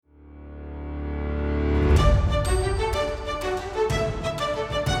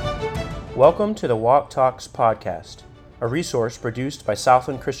Welcome to the Walk Talks podcast, a resource produced by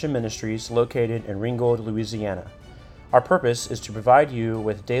Southland Christian Ministries located in Ringgold, Louisiana. Our purpose is to provide you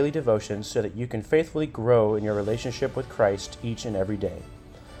with daily devotions so that you can faithfully grow in your relationship with Christ each and every day.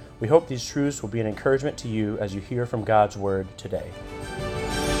 We hope these truths will be an encouragement to you as you hear from God's Word today.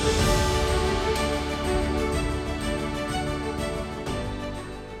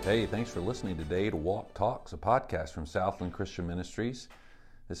 Hey, thanks for listening today to Walk Talks, a podcast from Southland Christian Ministries.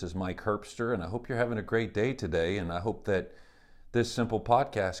 This is Mike Herbster, and I hope you're having a great day today, and I hope that this simple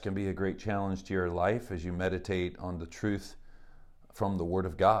podcast can be a great challenge to your life as you meditate on the truth from the Word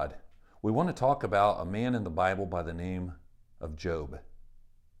of God. We want to talk about a man in the Bible by the name of Job.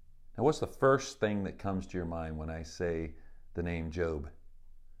 Now, what's the first thing that comes to your mind when I say the name Job?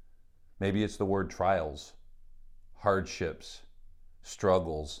 Maybe it's the word trials, hardships,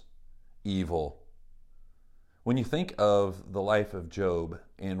 struggles, evil. When you think of the life of Job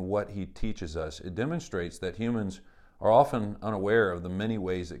and what he teaches us, it demonstrates that humans are often unaware of the many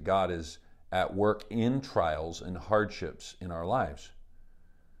ways that God is at work in trials and hardships in our lives.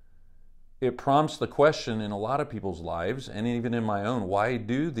 It prompts the question in a lot of people's lives, and even in my own, why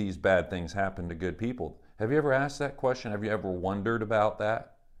do these bad things happen to good people? Have you ever asked that question? Have you ever wondered about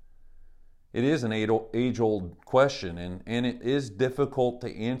that? It is an age-old question, and it is difficult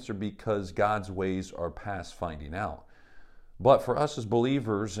to answer because God's ways are past finding out. But for us as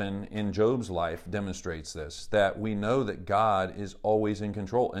believers, and in Job's life demonstrates this, that we know that God is always in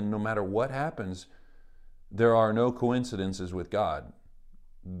control, and no matter what happens, there are no coincidences with God.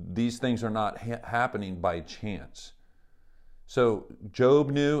 These things are not happening by chance. So Job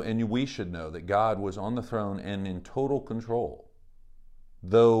knew, and we should know, that God was on the throne and in total control.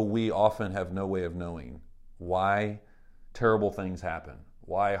 Though we often have no way of knowing why terrible things happen,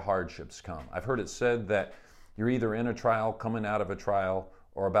 why hardships come. I've heard it said that you're either in a trial, coming out of a trial,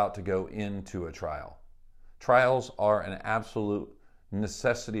 or about to go into a trial. Trials are an absolute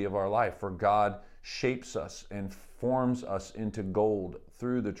necessity of our life, for God shapes us and forms us into gold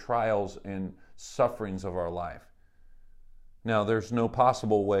through the trials and sufferings of our life. Now, there's no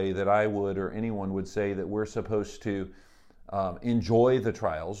possible way that I would or anyone would say that we're supposed to enjoy the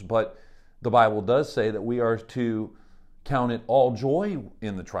trials, but the Bible does say that we are to count it all joy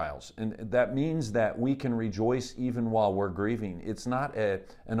in the trials, and that means that we can rejoice even while we're grieving. It's not an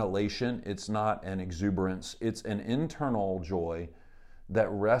elation, it's not an exuberance, it's an internal joy that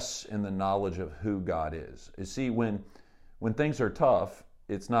rests in the knowledge of who God is. You see, when things are tough,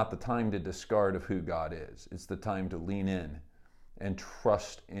 it's not the time to discard of who God is. It's the time to lean in and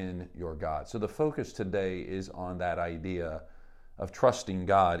trust in your God. So the focus today is on that idea of trusting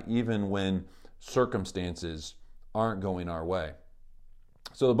God even when circumstances aren't going our way.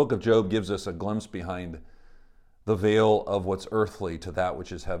 So the book of Job gives us a glimpse behind the veil of what's earthly to that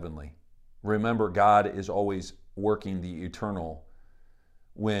which is heavenly. Remember, God is always working the eternal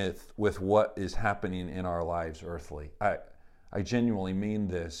with what is happening in our lives earthly. I genuinely mean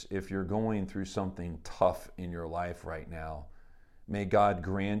this. If you're going through something tough in your life right now, may God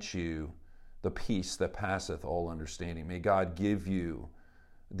grant you the peace that passeth all understanding. May God give you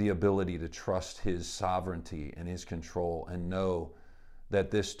the ability to trust His sovereignty and His control and know that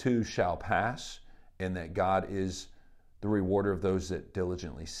this too shall pass, and that God is the rewarder of those that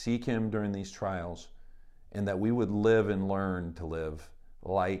diligently seek Him during these trials, and that we would live and learn to live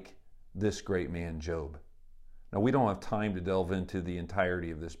like this great man Job. Now, we don't have time to delve into the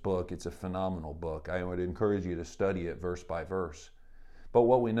entirety of this book. It's a phenomenal book. I would encourage you to study it verse by verse. But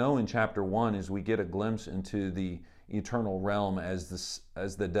what we know in chapter 1 is we get a glimpse into the eternal realm as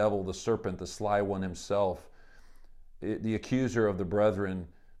the devil, the serpent, the sly one himself, the accuser of the brethren,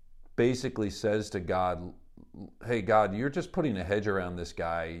 basically says to God, hey, God, you're just putting a hedge around this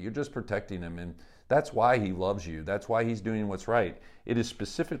guy. You're just protecting him. And that's why he loves you. That's why he's doing what's right. It is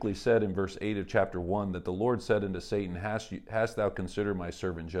specifically said in verse 8 of chapter 1 that the Lord said unto Satan, hast thou considered my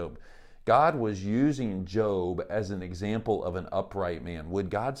servant Job? God was using Job as an example of an upright man. Would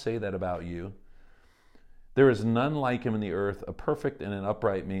God say that about you? There is none like him in the earth, a perfect and an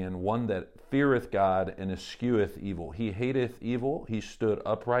upright man, one that feareth God and escheweth evil. He hateth evil. He stood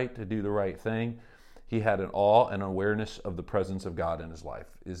upright to do the right thing. He had an awe and awareness of the presence of God in his life.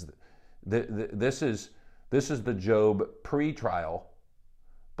 This is the Job pre-trial,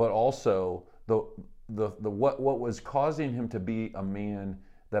 but also what was causing him to be a man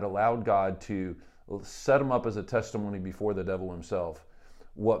that allowed God to set him up as a testimony before the devil himself.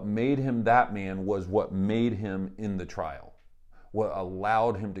 What made him that man was what made him in the trial. What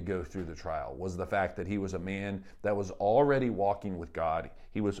allowed him to go through the trial was the fact that he was a man that was already walking with God.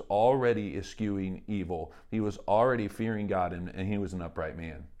 He was already eschewing evil. He was already fearing God, and he was an upright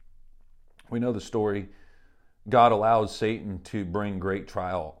man. We know the story. God allows Satan to bring great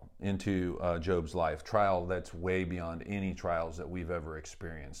trial into Job's life, trial that's way beyond any trials that we've ever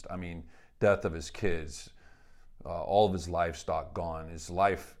experienced. I mean, death of his kids, all of his livestock gone, his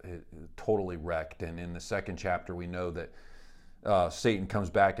life totally wrecked. And in the second chapter, we know that Satan comes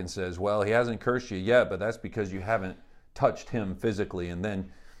back and says, well, he hasn't cursed you yet, but that's because you haven't touched him physically. And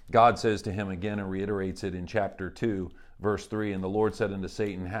then God says to him again and reiterates it in chapter 2, verse 3, and the Lord said unto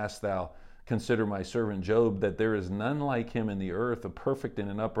Satan, hast thou considered my servant Job, that there is none like him in the earth, a perfect and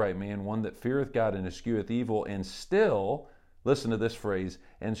an upright man, one that feareth God and escheweth evil, and still, listen to this phrase,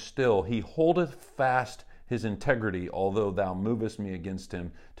 and still he holdeth fast his integrity, although thou movest me against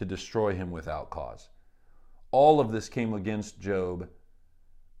him to destroy him without cause. All of this came against Job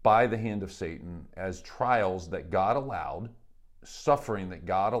by the hand of Satan as trials that God allowed, suffering that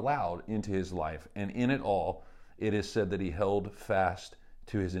God allowed into his life. And in it all, it is said that he held fast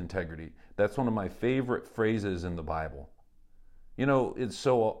to his integrity. That's one of my favorite phrases in the Bible. You know, it's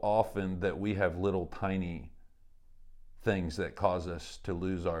so often that we have little tiny things that cause us to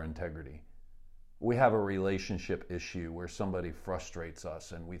lose our integrity. We have a relationship issue where somebody frustrates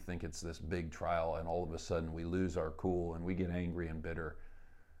us and we think it's this big trial, and all of a sudden we lose our cool and we get angry and bitter.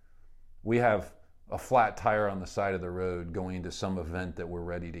 We have a flat tire on the side of the road going to some event that we're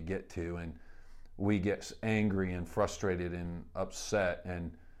ready to get to, and we get angry and frustrated and upset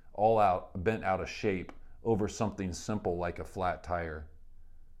and all out, bent out of shape over something simple like a flat tire.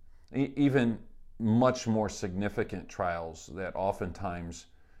 Even much more significant trials that oftentimes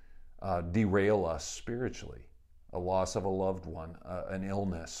derail us spiritually. A loss of a loved one, an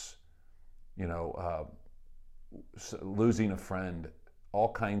illness, losing a friend,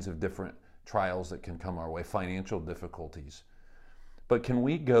 all kinds of different trials that can come our way, financial difficulties. But can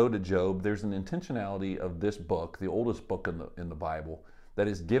we go to Job? There's an intentionality of this book, the oldest book in the Bible, that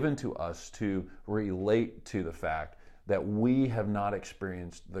is given to us to relate to the fact that we have not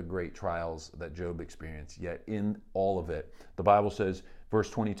experienced the great trials that Job experienced, yet in all of it, the Bible says, verse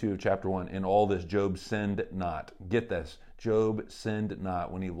 22 of chapter 1, in all this Job sinned not. Get this, Job sinned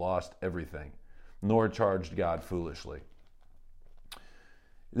not when he lost everything, nor charged God foolishly.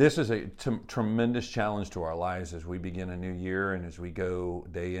 This is a tremendous challenge to our lives as we begin a new year and as we go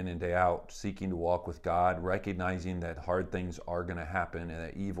day in and day out seeking to walk with God, recognizing that hard things are going to happen and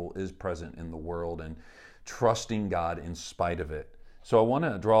that evil is present in the world, and trusting God in spite of it. So I want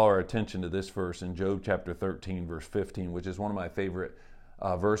to draw our attention to this verse in Job chapter 13, verse 15, which is one of my favorite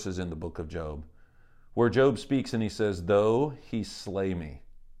verses in the book of Job, where Job speaks and he says, though he slay me,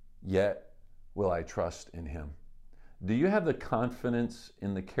 yet will I trust in him. Do you have the confidence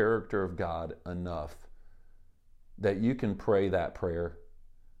in the character of God enough that you can pray that prayer?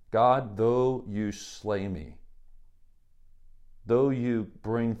 God, though you slay me, though you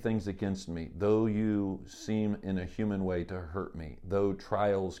bring things against me, though you seem in a human way to hurt me, though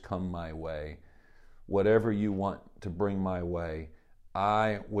trials come my way, whatever you want to bring my way,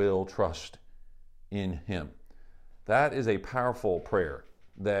 I will trust in him. That is a powerful prayer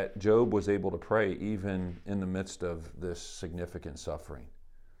that Job was able to pray even in the midst of this significant suffering.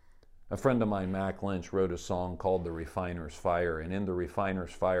 A friend of mine, Mac Lynch, wrote a song called The Refiner's Fire, and in The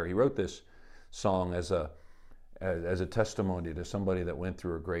Refiner's Fire, he wrote this song as a testimony to somebody that went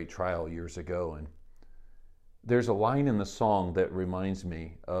through a great trial years ago. And there's a line in the song that reminds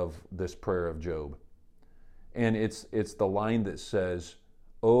me of this prayer of Job. And it's the line that says,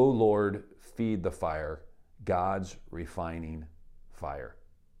 O Lord, feed the fire, God's refining fire.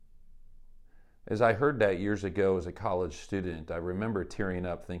 As I heard that years ago as a college student, I remember tearing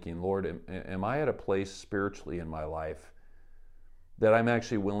up thinking, Lord, am I at a place spiritually in my life that I'm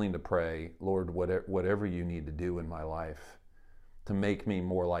actually willing to pray, Lord, whatever you need to do in my life to make me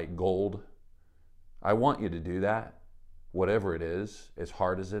more like gold? I want you to do that, whatever it is, as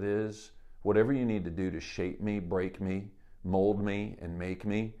hard as it is, whatever you need to do to shape me, break me, mold me, and make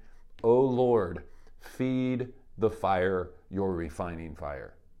me. Oh Lord, feed the fire, your refining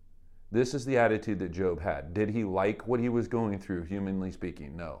fire. This is the attitude that Job had. Did he like what he was going through, humanly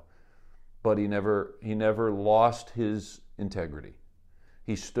speaking? No. But he never lost his integrity.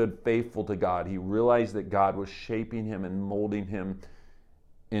 He stood faithful to God. He realized that God was shaping him and molding him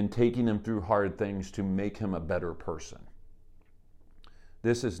and taking him through hard things to make him a better person.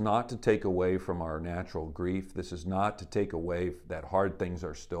 This is not to take away from our natural grief. This is not to take away that hard things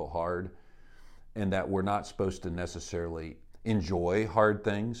are still hard and that we're not supposed to necessarily enjoy hard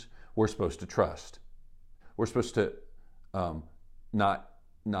things. We're supposed to trust. We're supposed to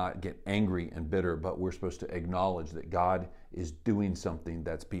not get angry and bitter, but we're supposed to acknowledge that God is doing something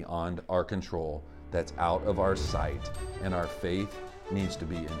that's beyond our control, that's out of our sight, and our faith needs to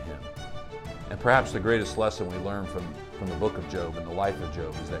be in Him. And perhaps the greatest lesson we learn from the book of Job and the life of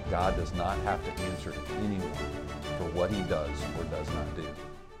Job is that God does not have to answer to anyone for what he does or does not do.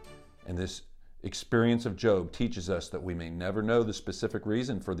 And this experience of Job teaches us that we may never know the specific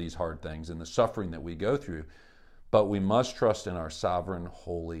reason for these hard things and the suffering that we go through, but we must trust in our sovereign,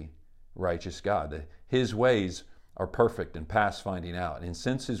 holy, righteous God, that his ways are perfect and past finding out. And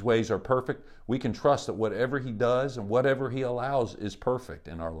since his ways are perfect, we can trust that whatever he does and whatever he allows is perfect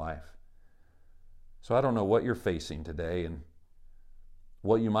in our life. So I don't know what you're facing today and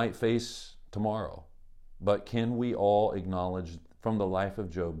what you might face tomorrow, but can we all acknowledge from the life of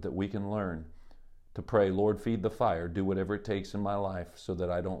Job that we can learn to pray, Lord, feed the fire, do whatever it takes in my life so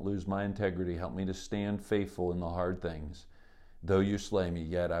that I don't lose my integrity. Help me to stand faithful in the hard things. Though you slay me,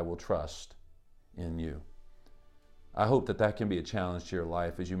 yet I will trust in you. I hope that can be a challenge to your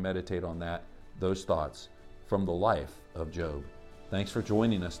life as you meditate on those thoughts from the life of Job. Thanks for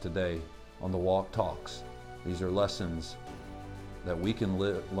joining us today on the Walk Talks. These are lessons that we can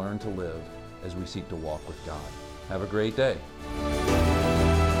learn to live as we seek to walk with God. Have a great day.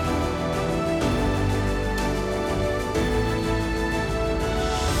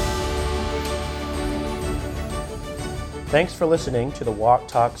 Thanks for listening to the Walk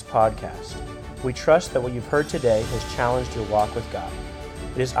Talks podcast. We trust that what you've heard today has challenged your walk with God.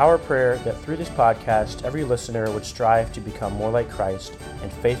 It is our prayer that through this podcast, every listener would strive to become more like Christ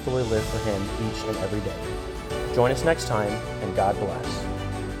and faithfully live for Him each and every day. Join us next time, and God bless.